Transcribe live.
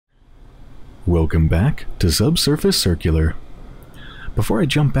Welcome back to Subsurface Circular. Before I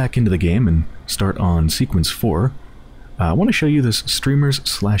jump back into the game and start on Sequence 4, I want to show you this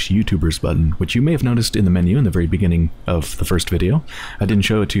Streamers/YouTubers button, which you may have noticed in the menu in the very beginning of the first video. I didn't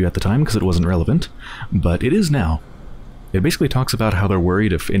show it to you at the time because it wasn't relevant, but it is now. It basically talks about how they're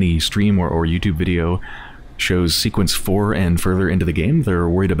worried if any stream or YouTube video shows Sequence 4 and further into the game, they're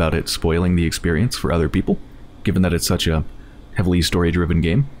worried about it spoiling the experience for other people, given that it's such a heavily story-driven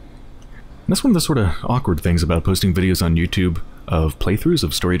game. And that's one of the sort of awkward things about posting videos on YouTube of playthroughs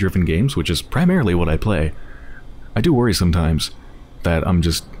of story-driven games, which is primarily what I play. I do worry sometimes that I'm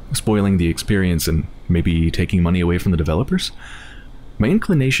just spoiling the experience and maybe taking money away from the developers. My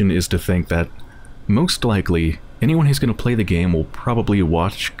inclination is to think that most likely anyone who's going to play the game will probably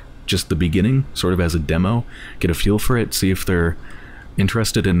watch just the beginning, sort of as a demo, get a feel for it, see if they're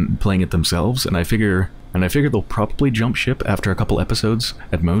interested in playing it themselves, and I figure they'll probably jump ship after a couple episodes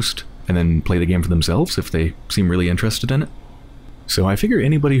at most, and then play the game for themselves if they seem really interested in it. So I figure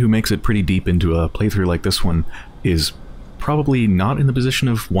anybody who makes it pretty deep into a playthrough like this one is probably not in the position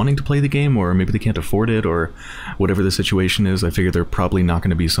of wanting to play the game, or maybe they can't afford it, or whatever the situation is. I figure they're probably not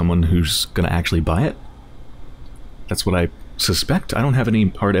going to be someone who's going to actually buy it. That's what I suspect. I don't have any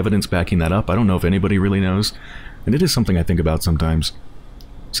hard evidence backing that up. I don't know if anybody really knows, and it is something I think about sometimes.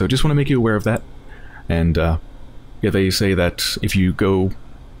 So just want to make you aware of that. And yeah, they say that if you go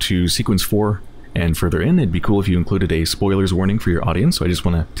to Sequence 4 and further in, it'd be cool if you included a spoilers warning for your audience, so I just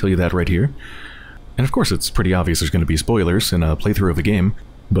want to tell you that right here. And of course it's pretty obvious there's going to be spoilers in a playthrough of the game,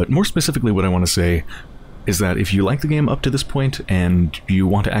 but more specifically what I want to say is that if you like the game up to this point and you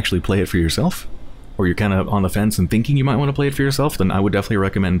want to actually play it for yourself, or you're kind of on the fence and thinking you might want to play it for yourself, then I would definitely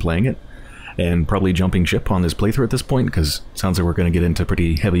recommend playing it, and probably jumping ship on this playthrough at this point, because it sounds like we're going to get into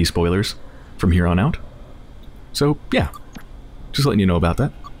pretty heavy spoilers from here on out. So yeah, just letting you know about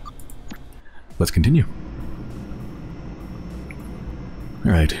that. Let's continue.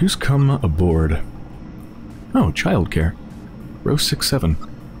 Alright, who's come aboard? Oh, childcare. Row 67.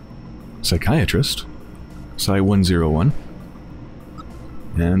 Psychiatrist. Psy 101.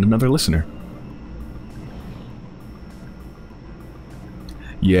 And another listener.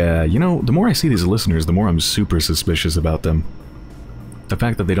 Yeah, you know, the more I see these listeners, the more I'm super suspicious about them. The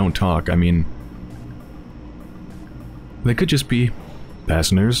fact that they don't talk, I mean, they could just be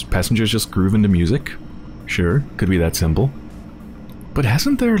passengers just grooving to music. Sure, could be that simple. But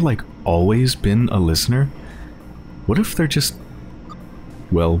hasn't there, like, always been a listener? What if they're just,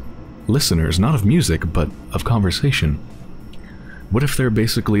 well, listeners, not of music, but of conversation? What if they're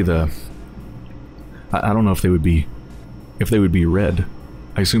basically the... I don't know if they would be read.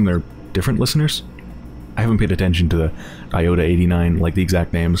 I assume they're different listeners? I haven't paid attention to the IOTA 89, like the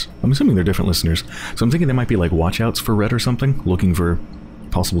exact names. I'm assuming they're different listeners. So I'm thinking they might be like watchouts for red or something, looking for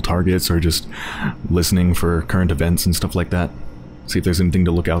possible targets, or just listening for current events and stuff like that. See if there's anything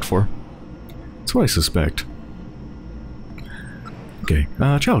to look out for. That's what I suspect. Okay,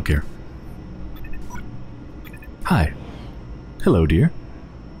 childcare. Hi. Hello, dear.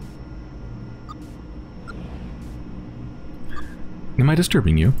 Am I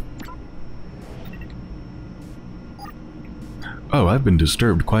disturbing you? Oh, I've been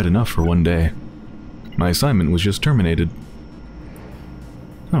disturbed quite enough for one day. My assignment was just terminated.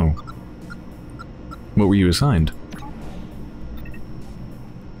 Oh. What were you assigned?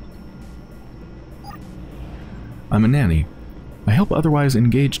 I'm a nanny. I help otherwise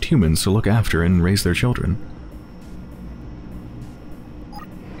engaged humans to look after and raise their children.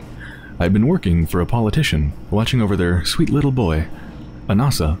 I've been working for a politician, watching over their sweet little boy,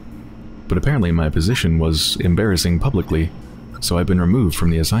 Anasa, but apparently my position was embarrassing publicly, so I've been removed from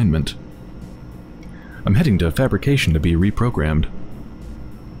the assignment. I'm heading to fabrication to be reprogrammed.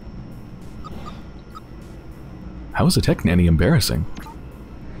 How is a tech nanny embarrassing?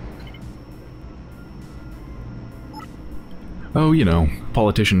 Oh, you know,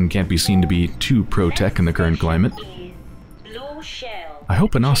 politician can't be seen to be too pro-tech in the current climate. I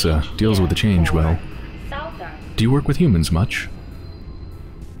hope Anasa deals with the change well. Do you work with humans much?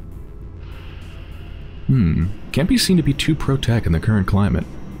 Can't be seen to be too pro-tech in the current climate.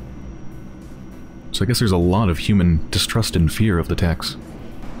 So I guess there's a lot of human distrust and fear of the techs.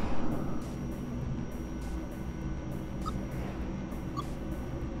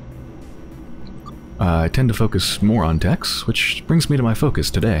 I tend to focus more on techs, which brings me to my focus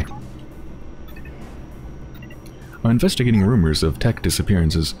today. I'm investigating rumors of tech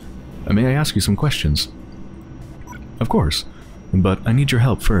disappearances. May I ask you some questions? Of course, but I need your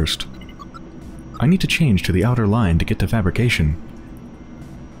help first. I need to change to the outer line to get to fabrication.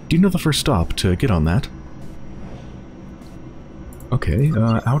 Do you know the first stop to get on that? Okay,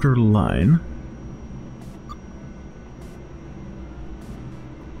 outer line.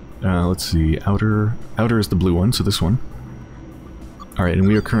 Let's see, outer is the blue one, so this one. Alright, and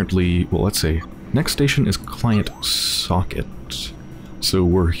we are currently, well, let's see, next station is client socket. So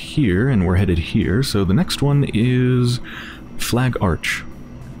we're here, and we're headed here, so the next one is flag arch.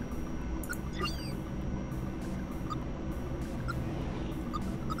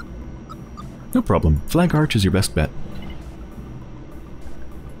 No problem, flag arch is your best bet.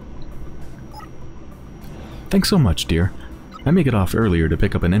 Thanks so much, dear. I may get off earlier to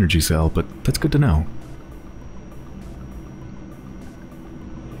pick up an energy cell, but that's good to know.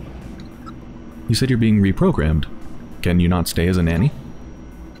 You said you're being reprogrammed. Can you not stay as a nanny?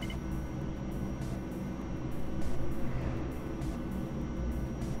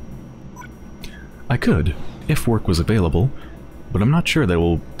 I could, if work was available, but I'm not sure that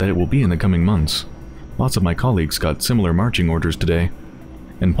it will be in the coming months. Lots of my colleagues got similar marching orders today,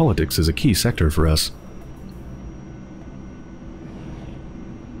 and politics is a key sector for us.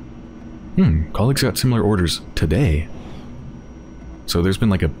 Colleagues got similar orders today. So there's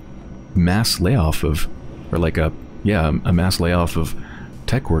been like a mass layoff of, or like a mass layoff of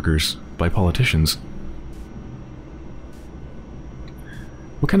tech workers by politicians.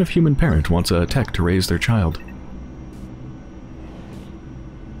 What kind of human parent wants a tech to raise their child?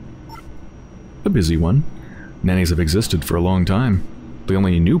 A busy one. Nannies have existed for a long time. The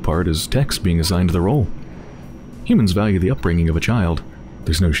only new part is techs being assigned the role. Humans value the upbringing of a child.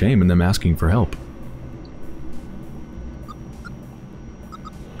 There's no shame in them asking for help.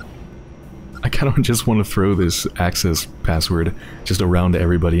 I kind of just want to throw this access password just around to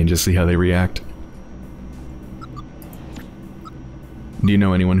everybody and just see how they react. Do you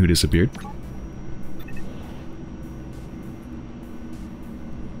know anyone who disappeared?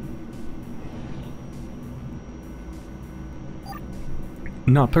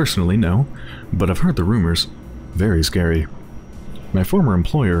 Not personally, no, but I've heard the rumors. Very scary. My former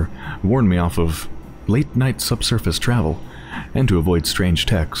employer warned me off of late-night subsurface travel, and to avoid strange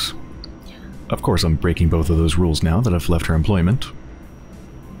techs. Of course, I'm breaking both of those rules now that I've left her employment.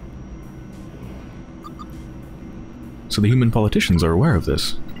 So the human politicians are aware of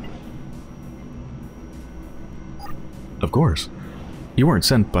this. Of course. You weren't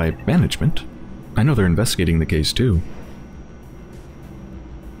sent by management. I know they're investigating the case too.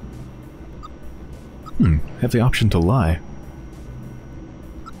 Have the option to lie.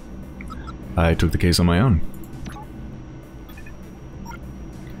 I took the case on my own.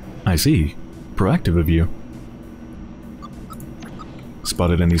 I see. Proactive of you.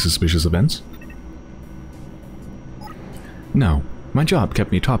 Spotted any suspicious events? No. My job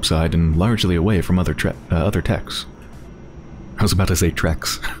kept me topside and largely away from other techs. I was about to say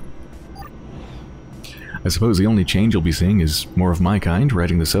treks. I suppose the only change you'll be seeing is more of my kind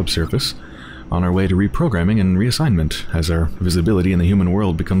riding the subsurface, on our way to reprogramming and reassignment, as our visibility in the human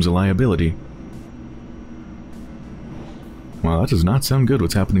world becomes a liability. Well, that does not sound good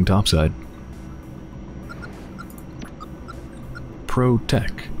what's happening topside.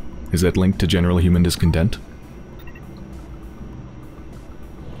 Pro-tech. Is that linked to general human discontent?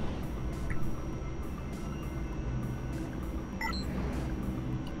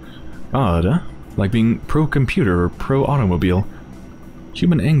 Odd, huh? Like being pro-computer or pro-automobile.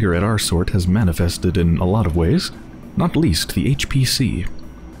 Human anger at our sort has manifested in a lot of ways, not least the HPC.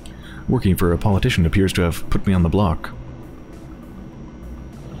 Working for a politician appears to have put me on the block.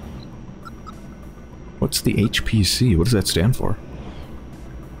 What's the HPC? What does that stand for?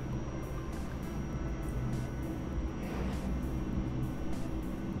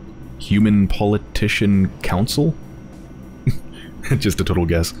 Human Politician Council? Just a total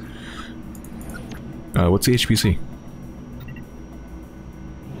guess. What's the HPC?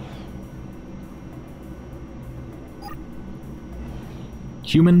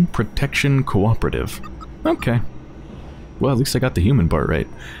 Human Protection Cooperative. Okay. Well, at least I got the human part right.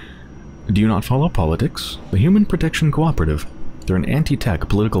 Do you not follow politics? The Human Protection Cooperative. They're an anti-tech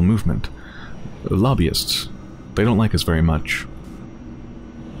political movement. Lobbyists. They don't like us very much.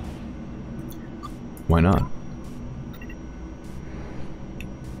 Why not?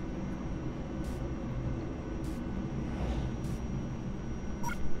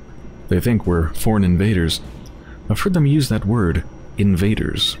 They think we're foreign invaders. I've heard them use that word,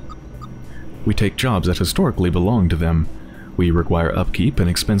 invaders. We take jobs that historically belong to them. We require upkeep and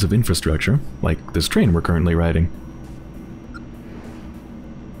expensive infrastructure, like this train we're currently riding.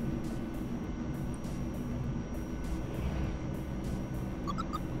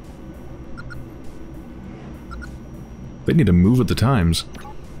 They need to move with the times.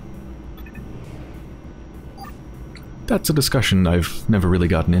 That's a discussion I've never really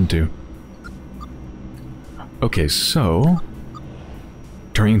gotten into. Okay, so...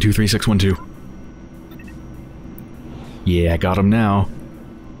 Turning 23612. Yeah, I got him now.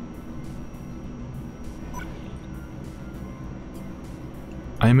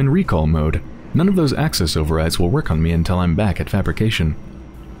 I am in recall mode. None of those access overrides will work on me until I'm back at fabrication.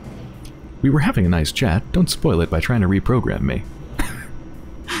 We were having a nice chat. Don't spoil it by trying to reprogram me.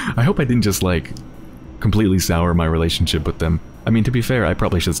 I hope I didn't just, like, completely sour my relationship with them. I mean, to be fair, I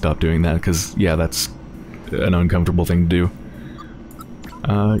probably should stop doing that, because, yeah, that's an uncomfortable thing to do.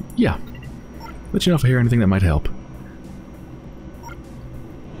 Yeah. Let you know if I hear anything that might help.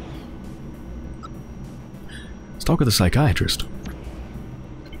 Let's talk with a psychiatrist.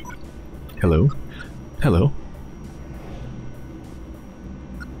 Hello? Hello?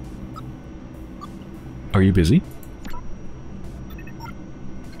 Are you busy?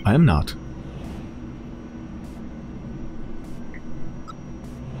 I am not.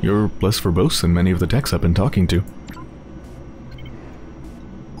 You're less verbose than many of the techs I've been talking to.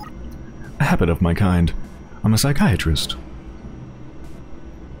 A habit of my kind. I'm a psychiatrist.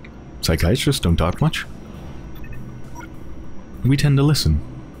 Psychiatrists don't talk much. We tend to listen.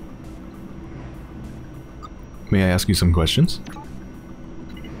 May I ask you some questions?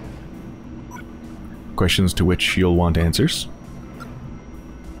 Questions to which you'll want answers?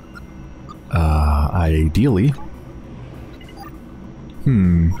 Ideally.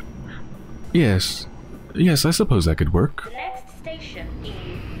 Yes. Yes, I suppose that could work. The next station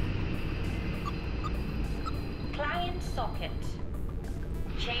is client socket.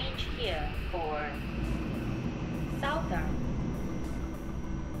 Change here for southern.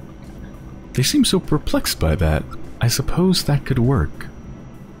 They seem so perplexed by that. I suppose that could work.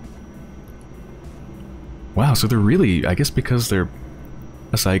 Wow, so they're really, I guess because they're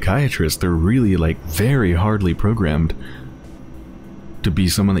a psychiatrist, they're really, like, very hardly programmed to be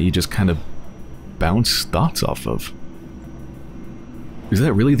someone that you just kind of bounce thoughts off of. Is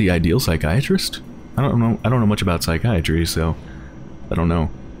that really the ideal psychiatrist? I don't know much about psychiatry, so I don't know.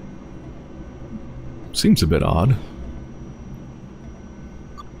 Seems a bit odd.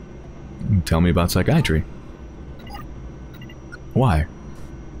 Tell me about psychiatry. Why?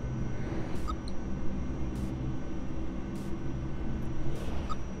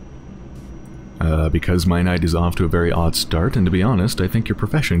 Because my night is off to a very odd start, and to be honest, I think your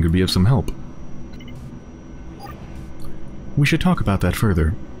profession could be of some help. We should talk about that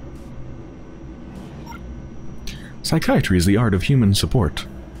further. Psychiatry is the art of human support.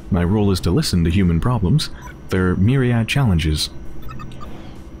 My role is to listen to human problems, their myriad challenges.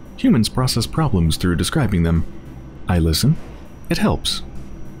 Humans process problems through describing them. I listen. It helps.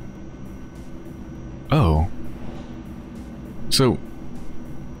 Oh. So...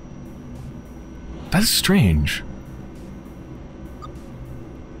 that's strange.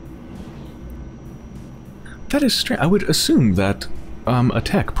 That is strange. I would assume that a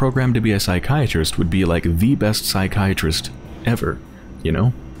tech programmed to be a psychiatrist would be like the best psychiatrist ever, you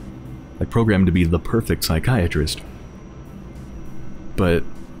know? Like programmed to be the perfect psychiatrist. But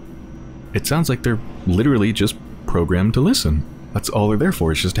it sounds like they're literally just programmed to listen. That's all they're there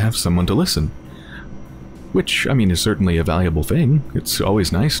for, is just to have someone to listen. Which, I mean, is certainly a valuable thing. It's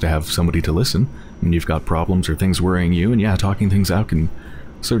always nice to have somebody to listen when you've got problems or things worrying you, and yeah, talking things out can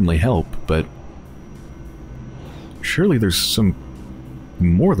certainly help, but surely there's some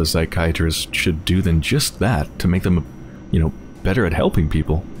more the psychiatrist should do than just that to make them, you know, better at helping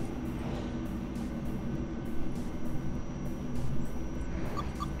people.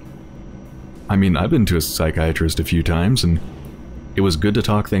 I mean, I've been to a psychiatrist a few times, and it was good to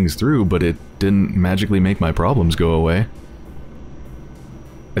talk things through, but it didn't magically make my problems go away.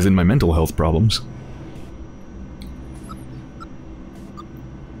 As in my mental health problems.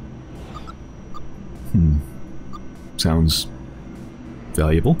 Sounds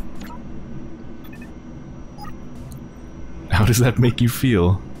valuable. How does that make you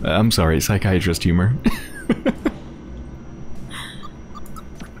feel? I'm sorry, psychiatrist humor.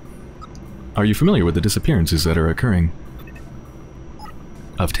 Are you familiar with the disappearances that are occurring?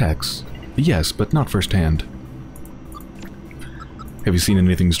 Of techs? Yes, but not firsthand. Have you seen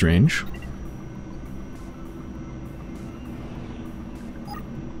anything strange?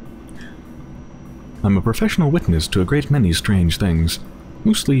 I'm a professional witness to a great many strange things.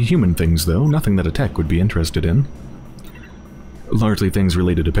 Mostly human things, though, nothing that a tech would be interested in. Largely things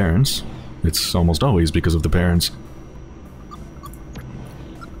related to parents. It's almost always because of the parents.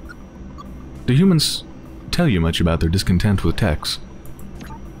 Do humans tell you much about their discontent with techs?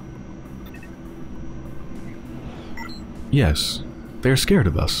 Yes, they're scared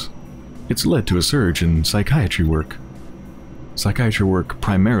of us. It's led to a surge in psychiatry work. Psychiatry work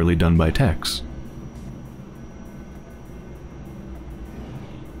primarily done by techs.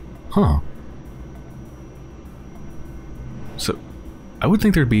 Huh. So, I would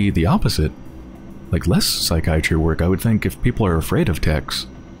think there'd be the opposite. Like, less psychiatry work. I would think if people are afraid of techs,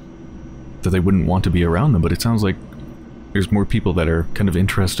 that they wouldn't want to be around them, but it sounds like there's more people that are kind of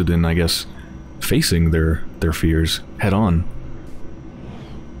interested in, I guess, facing their fears head on.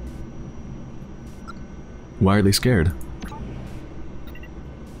 Why are they scared?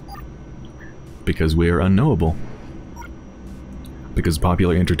 Because we are unknowable. Because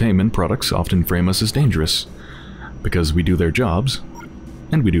popular entertainment products often frame us as dangerous. Because we do their jobs,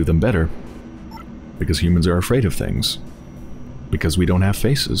 and we do them better. Because humans are afraid of things. Because we don't have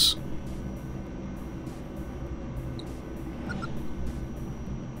faces.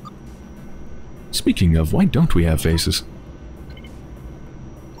 Speaking of, why don't we have faces?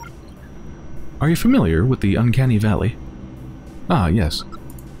 Are you familiar with the Uncanny Valley? Ah, yes.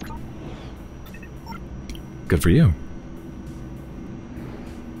 Good for you.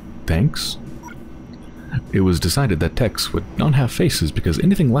 Thanks. It was decided that techs would not have faces because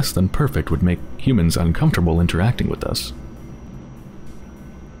anything less than perfect would make humans uncomfortable interacting with us.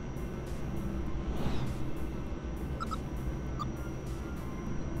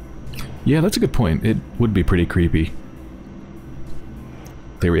 Yeah, that's a good point. It would be pretty creepy.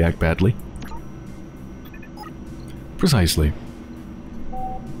 They react badly. Precisely.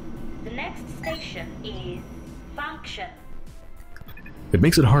 The next station is function. It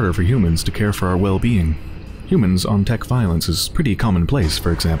makes it harder for humans to care for our well-being. Humans on tech violence is pretty commonplace,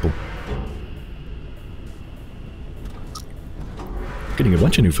 for example. Getting a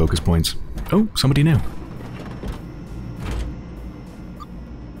bunch of new focus points. Oh, somebody new.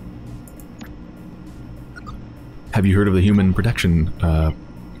 Have you heard of the Human Protection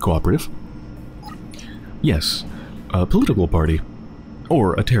Cooperative? Yes, a political party.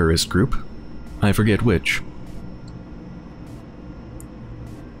 Or a terrorist group. I forget which.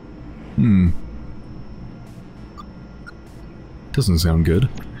 Doesn't sound good.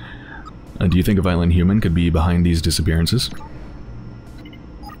 Do you think a violent human could be behind these disappearances?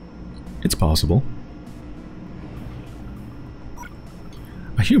 It's possible.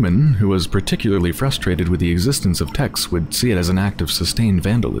 A human who was particularly frustrated with the existence of techs would see it as an act of sustained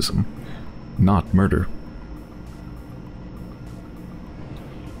vandalism, not murder.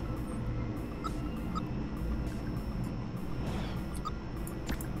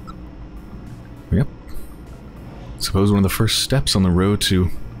 Yep. Suppose one of the first steps on the road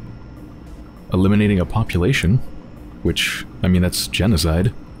to eliminating a population, which, I mean, that's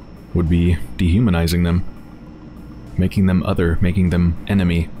genocide, would be dehumanizing them. Making them other, making them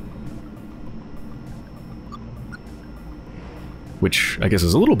enemy. Which, I guess,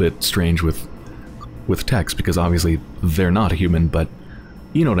 is a little bit strange with techs, because obviously they're not human, but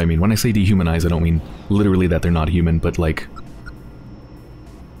you know what I mean. When I say dehumanize, I don't mean literally that they're not human, but like...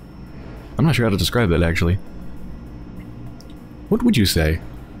 I'm not sure how to describe that, actually. What would you say?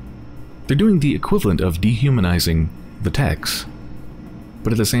 They're doing the equivalent of dehumanizing the techs,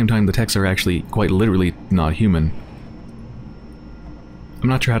 but at the same time the techs are actually quite literally not human. I'm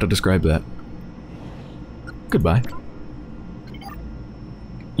not sure how to describe that. Goodbye.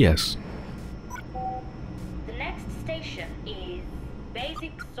 Yes. The next station is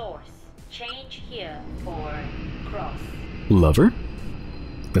basic source. Change here for cross. Lover?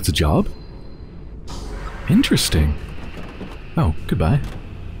 That's a job? Interesting. Oh, goodbye.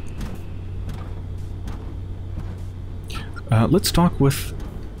 Let's talk with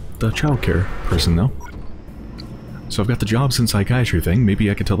the childcare person, though. So I've got the jobs in psychiatry thing. Maybe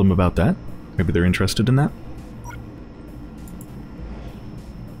I could tell them about that. Maybe they're interested in that.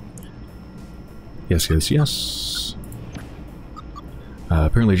 Yes, yes, yes.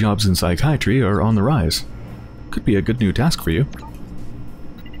 Apparently jobs in psychiatry are on the rise. Could be a good new task for you.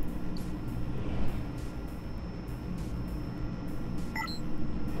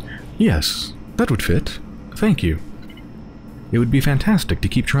 Yes, that would fit. Thank you. It would be fantastic to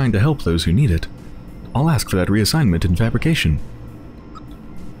keep trying to help those who need it. I'll ask for that reassignment in fabrication.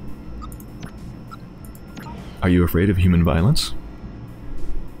 Are you afraid of human violence?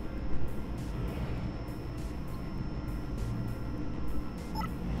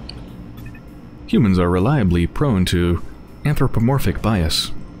 Humans are reliably prone to anthropomorphic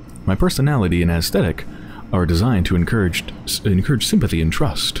bias. My personality and aesthetic are designed to encourage sympathy and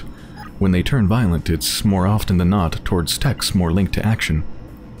trust. When they turn violent, it's more often than not towards techs more linked to action.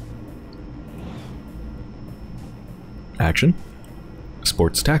 Action?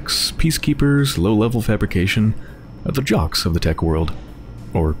 Sports techs, peacekeepers, low-level fabrication, are the jocks of the tech world.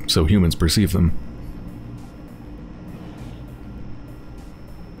 Or so humans perceive them.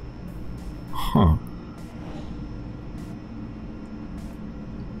 Huh.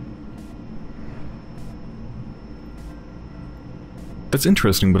 That's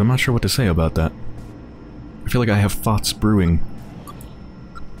interesting, but I'm not sure what to say about that. I feel like I have thoughts brewing.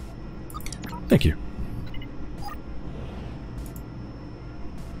 Thank you.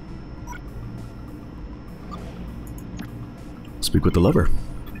 Speak with the lover.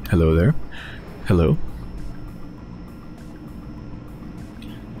 Hello there. Hello.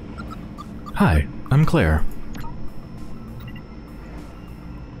 Hi, I'm Claire.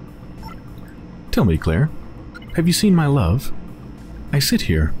 Tell me, Claire, have you seen my love? I sit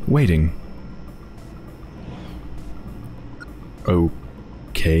here, waiting.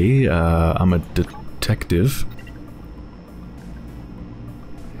 Okay, I'm a detective.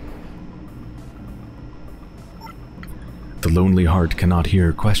 The lonely heart cannot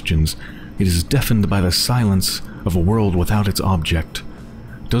hear questions. It is deafened by the silence of a world without its object.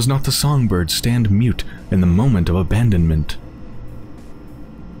 Does not the songbird stand mute in the moment of abandonment?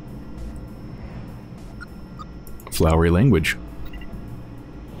 Flowery language.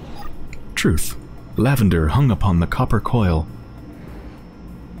 Truth. Lavender hung upon the copper coil.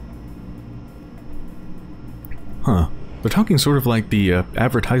 Huh. They're talking sort of like the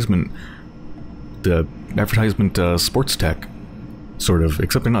advertisement sports tech, sort of,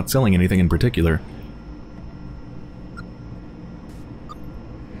 except they're not selling anything in particular.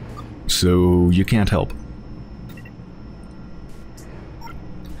 So you can't help.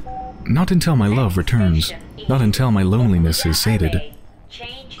 Not until my love returns. Not until my loneliness is sated.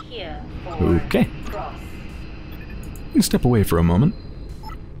 Okay. You can step away for a moment.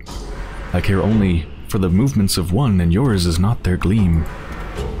 I care only for the movements of one, and yours is not their gleam.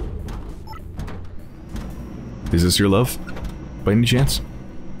 Is this your love, by any chance?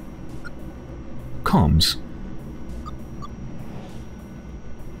 Comms.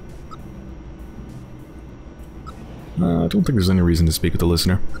 I don't think there's any reason to speak with the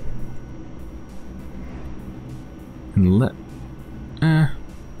listener. And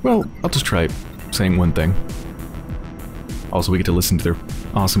well, I'll just try saying one thing. Also, we get to listen to their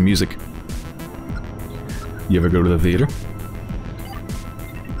awesome music. You ever go to the theater?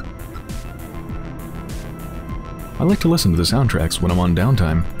 I like to listen to the soundtracks when I'm on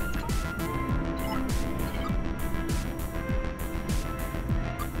downtime.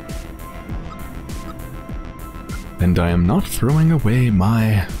 And I am not throwing away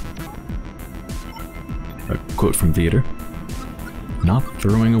my... A quote from theater. Not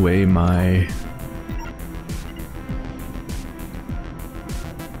throwing away my...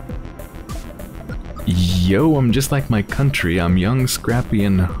 Yo, I'm just like my country. I'm young, scrappy,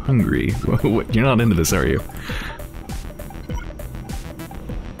 and hungry. You're not into this, are you?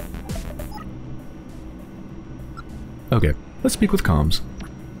 Okay, let's speak with comms.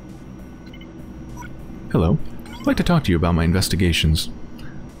 Hello. I'd like to talk to you about my investigations.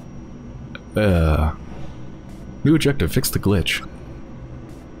 New objective, fix the glitch.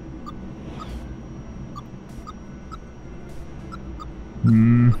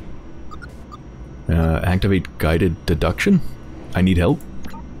 Activate guided deduction? I need help.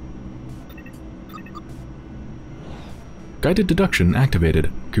 Guided deduction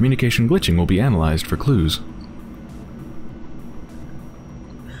activated. Communication glitching will be analyzed for clues.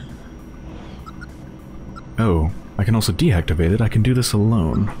 Oh, I can also deactivate it. I can do this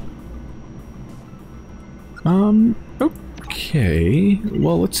alone. Okay.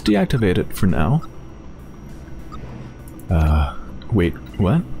 Well, let's deactivate it for now. Wait,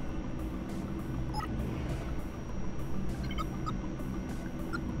 what?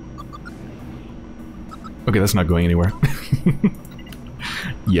 Okay, that's not going anywhere.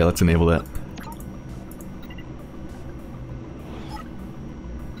 Yeah, let's enable that.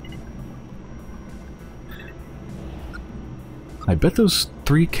 I bet those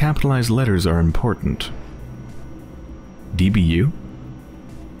 3 capitalized letters are important. DBU?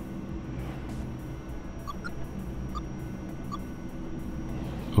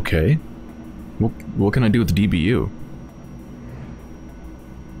 Okay. What can I do with the DBU?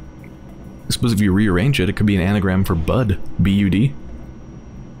 I suppose if you rearrange it, it could be an anagram for Bud. B-U-D.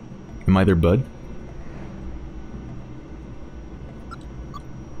 Am I their Bud?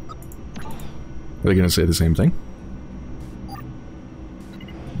 Are they gonna say the same thing?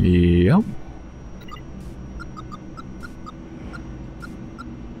 Yep.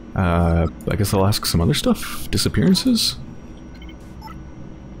 I guess I'll ask some other stuff. Disappearances?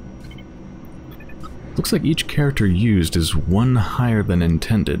 Looks like each character used is one higher than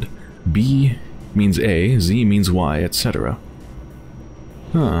intended. B means A, Z means Y, etc.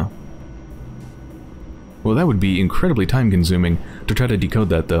 Huh. Well, that would be incredibly time-consuming to try to decode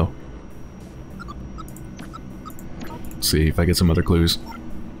that, though. Let's see if I get some other clues.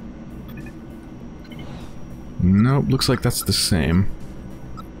 Nope, looks like that's the same.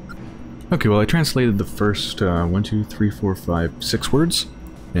 Okay, well I translated the first 1, 2, 3, 4, 5, 6 words,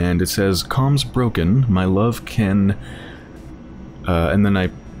 and it says, "Comms broken, my love can," and then I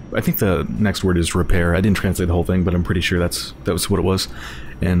think the next word is repair. I didn't translate the whole thing, but I'm pretty sure that was what it was.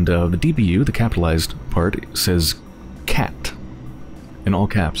 And the DBU, the capitalized part, says cat, in all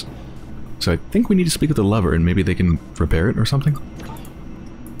caps. So I think we need to speak with the lover, and maybe they can repair it or something.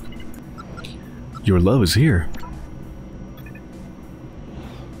 Your love is here.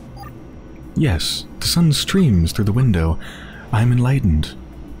 Yes, the sun streams through the window. I am enlightened.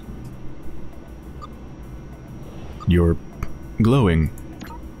 You're glowing.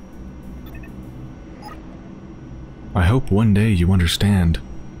 I hope one day you understand.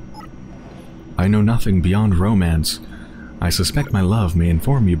 I know nothing beyond romance. I suspect my love may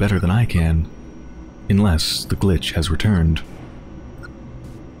inform you better than I can. Unless the glitch has returned.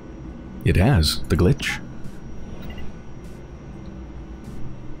 It has, the glitch.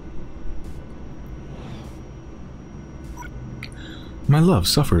 My love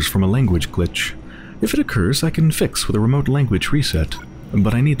suffers from a language glitch. If it occurs, I can fix with a remote language reset,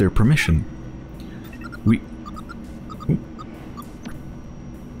 but I need their permission. We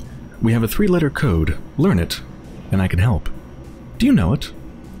have a 3-letter code. Learn it, and I can help. Do you know it?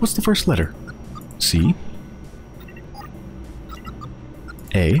 What's the first letter? C?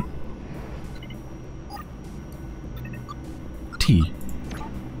 A? T?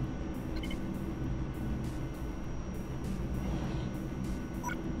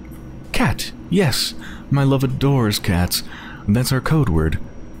 Cat! Yes! My love adores cats. That's our code word.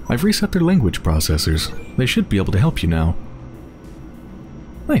 I've reset their language processors. They should be able to help you now.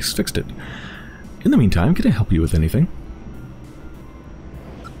 Nice, fixed it. In the meantime, can I help you with anything?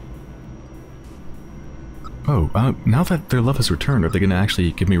 Oh, now that their love has returned, are they going to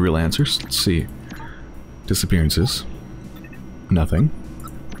actually give me real answers? Let's see. Disappearances. Nothing.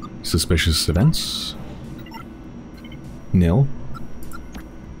 Suspicious events. Nil.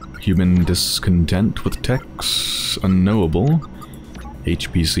 Human discontent with techs. Unknowable.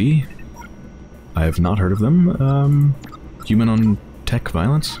 HPC. I have not heard of them. Human on tech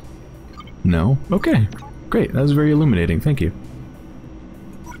violence? No? Okay. Great. That was very illuminating. Thank you.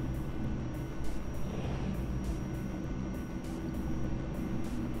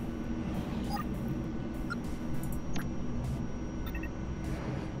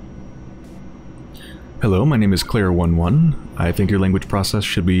 Hello, my name is Claire11. I think your language process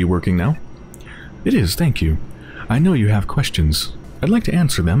should be working now. It is, thank you. I know you have questions. I'd like to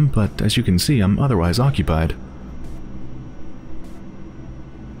answer them, but as you can see, I'm otherwise occupied.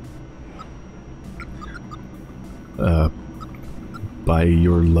 By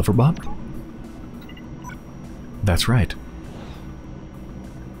your loverbot? That's right.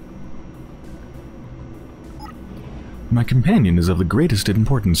 My companion is of the greatest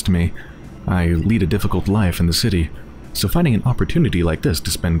importance to me. I lead a difficult life in the city, so finding an opportunity like this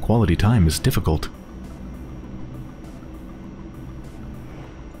to spend quality time is difficult.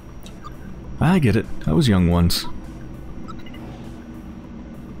 I get it. I was young once.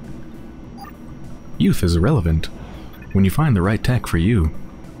 Youth is irrelevant. When you find the right tech for you,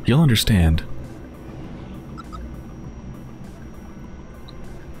 you'll understand.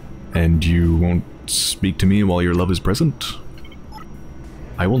 And you won't speak to me while your love is present?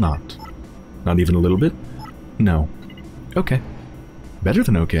 I will not. Not even a little bit? No. Okay. Better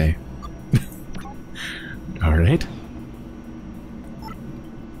than okay. Alright.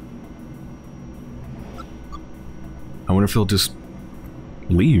 I wonder if he'll just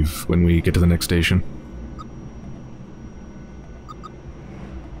leave when we get to the next station.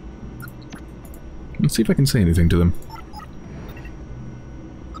 Let's see if I can say anything to them.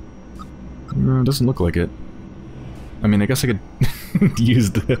 It doesn't look like it. I mean, I guess I could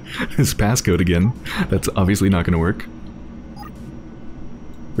use this passcode again. That's obviously not going to work.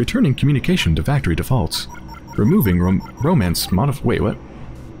 Returning communication to factory defaults. Removing romance modif- Wait, what?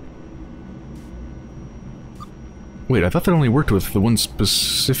 Wait, I thought that only worked with the one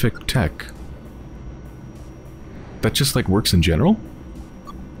specific tech. That just, like, works in general?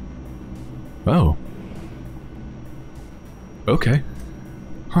 Oh. Okay.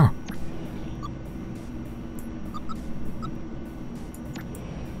 Huh.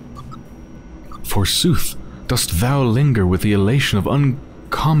 Forsooth, dost thou linger with the elation of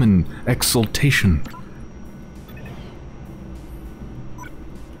uncommon exultation?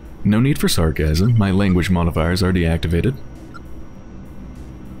 No need for sarcasm. My language modifiers are deactivated.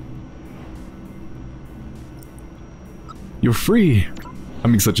 You're free!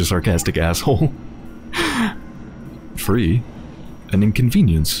 I'm being such a sarcastic asshole. Free? An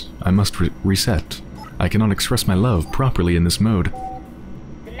inconvenience. I must reset. I cannot express my love properly in this mode.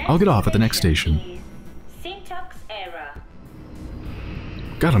 The I'll get off at the next station. Is syntax error.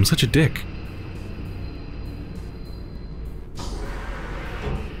 God, I'm such a dick.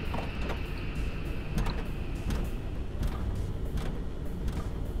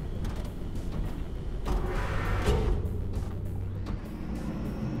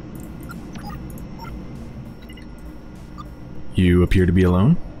 You appear to be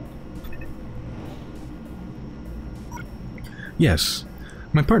alone? Yes.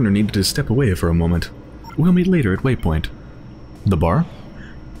 My partner needed to step away for a moment. We'll meet later at Waypoint. The bar?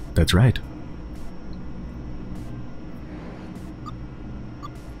 That's right.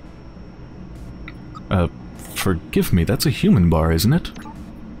 Forgive me, that's a human bar, isn't it?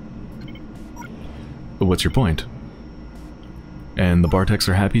 What's your point? And the bar techs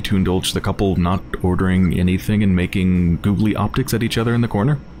are happy to indulge the couple not ordering anything and making googly optics at each other in the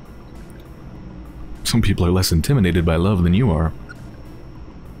corner? Some people are less intimidated by love than you are.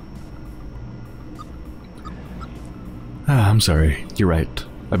 I'm sorry. You're right.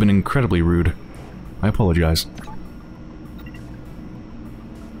 I've been incredibly rude. I apologize.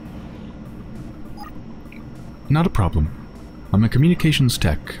 Not a problem. I'm a communications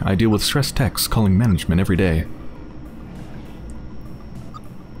tech. I deal with stressed techs calling management every day.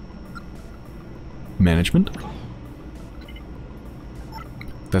 Management?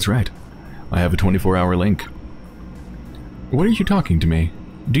 That's right. I have a 24-hour link. What are you talking to me?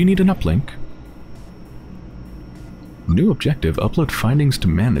 Do you need an uplink? New objective, upload findings to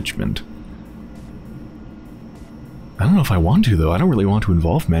management. I don't know if I want to, though. I don't really want to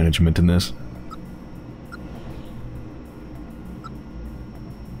involve management in this.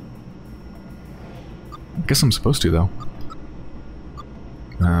 I guess I'm supposed to, though.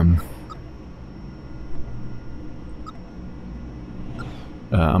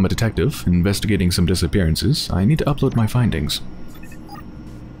 I'm a detective, investigating some disappearances. I need to upload my findings.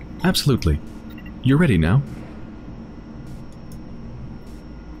 Absolutely. You're ready now?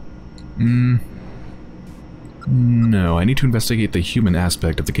 No, I need to investigate the human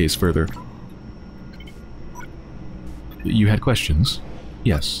aspect of the case further. You had questions?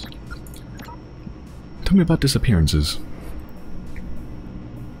 Yes. Tell me about disappearances.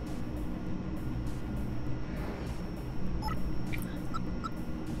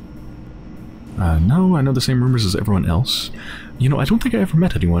 No, I know the same rumors as everyone else. You know, I don't think I ever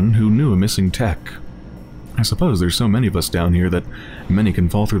met anyone who knew a missing tech. I suppose there's so many of us down here that many can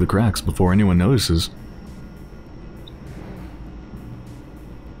fall through the cracks before anyone notices.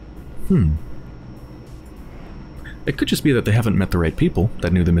 It could just be that they haven't met the right people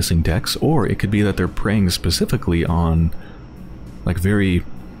that knew the missing techs, or it could be that they're preying specifically on, like, very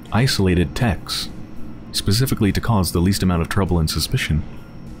isolated techs, specifically to cause the least amount of trouble and suspicion.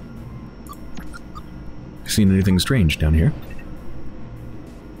 Seen anything strange down here?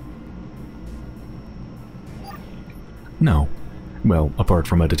 No. Well, apart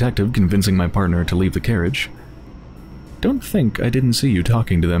from a detective convincing my partner to leave the carriage. Don't think I didn't see you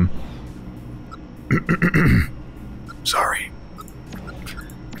talking to them. Sorry.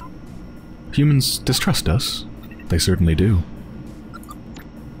 Humans distrust us. They certainly do.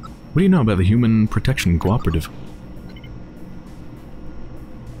 What do you know about the Human Protection Cooperative?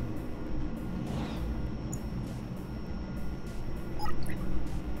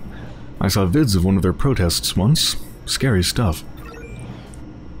 I saw vids of one of their protests once. Scary stuff.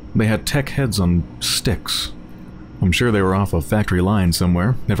 They had tech heads on sticks. I'm sure they were off a factory line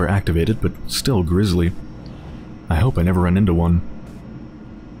somewhere, never activated, but still grisly. I hope I never run into one.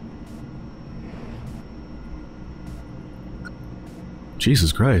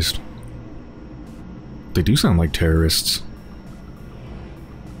 Jesus Christ. They do sound like terrorists.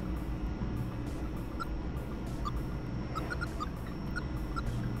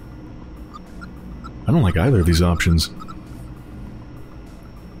 I don't like either of these options.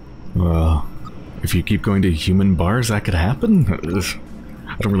 If you keep going to human bars, that could happen?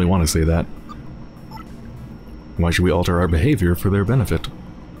 I don't really want to say that. Why should we alter our behavior for their benefit?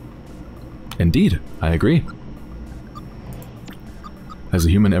 Indeed, I agree. Has a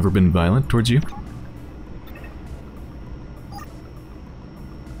human ever been violent towards you?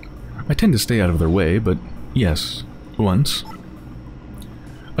 I tend to stay out of their way, but yes, once.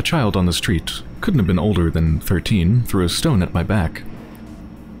 A child on the street, couldn't have been older than 13, threw a stone at my back.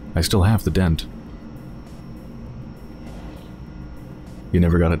 I still have the dent. You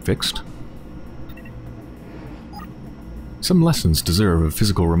never got it fixed? Some lessons deserve a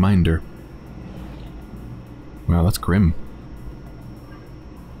physical reminder. Wow, that's grim.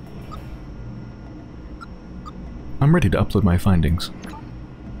 I'm ready to upload my findings.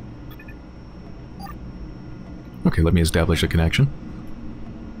 Okay, let me establish a connection.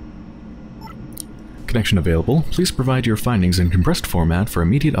 Connection available. Please provide your findings in compressed format for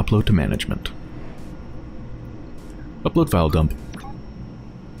immediate upload to management. Upload file dump.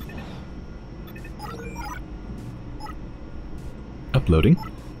 Uploading.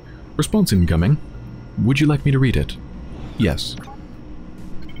 Response incoming. Would you like me to read it? Yes.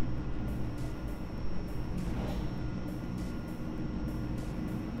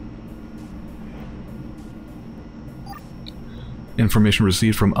 Information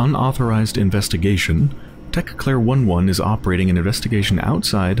received from unauthorized investigation. TechClaire 11 is operating an investigation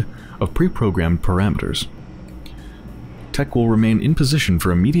outside of pre-programmed parameters. Tech will remain in position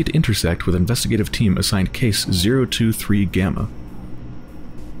for immediate intersect with investigative team assigned case 023 Gamma.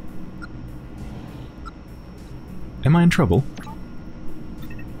 Am I in trouble?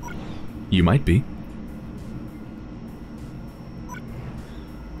 You might be.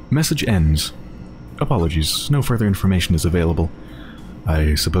 Message ends. Apologies, no further information is available.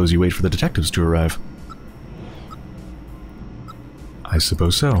 I suppose you wait for the detectives to arrive. I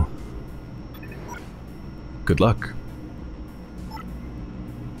suppose so. Good luck.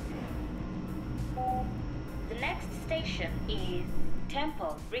 The next station is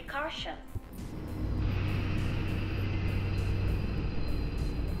Temple Recursion.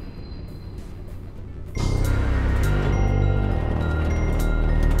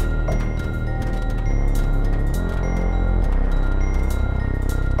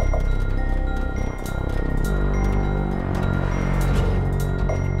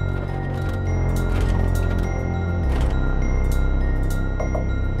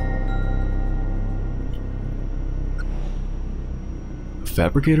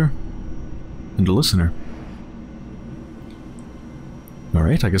 Fabricator? And a listener.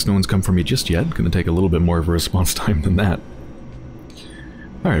 Alright, I guess no one's come for me just yet. Gonna take a little bit more of a response time than that.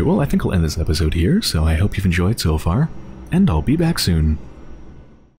 Alright, well, I think I'll end this episode here, so I hope you've enjoyed so far, and I'll be back soon.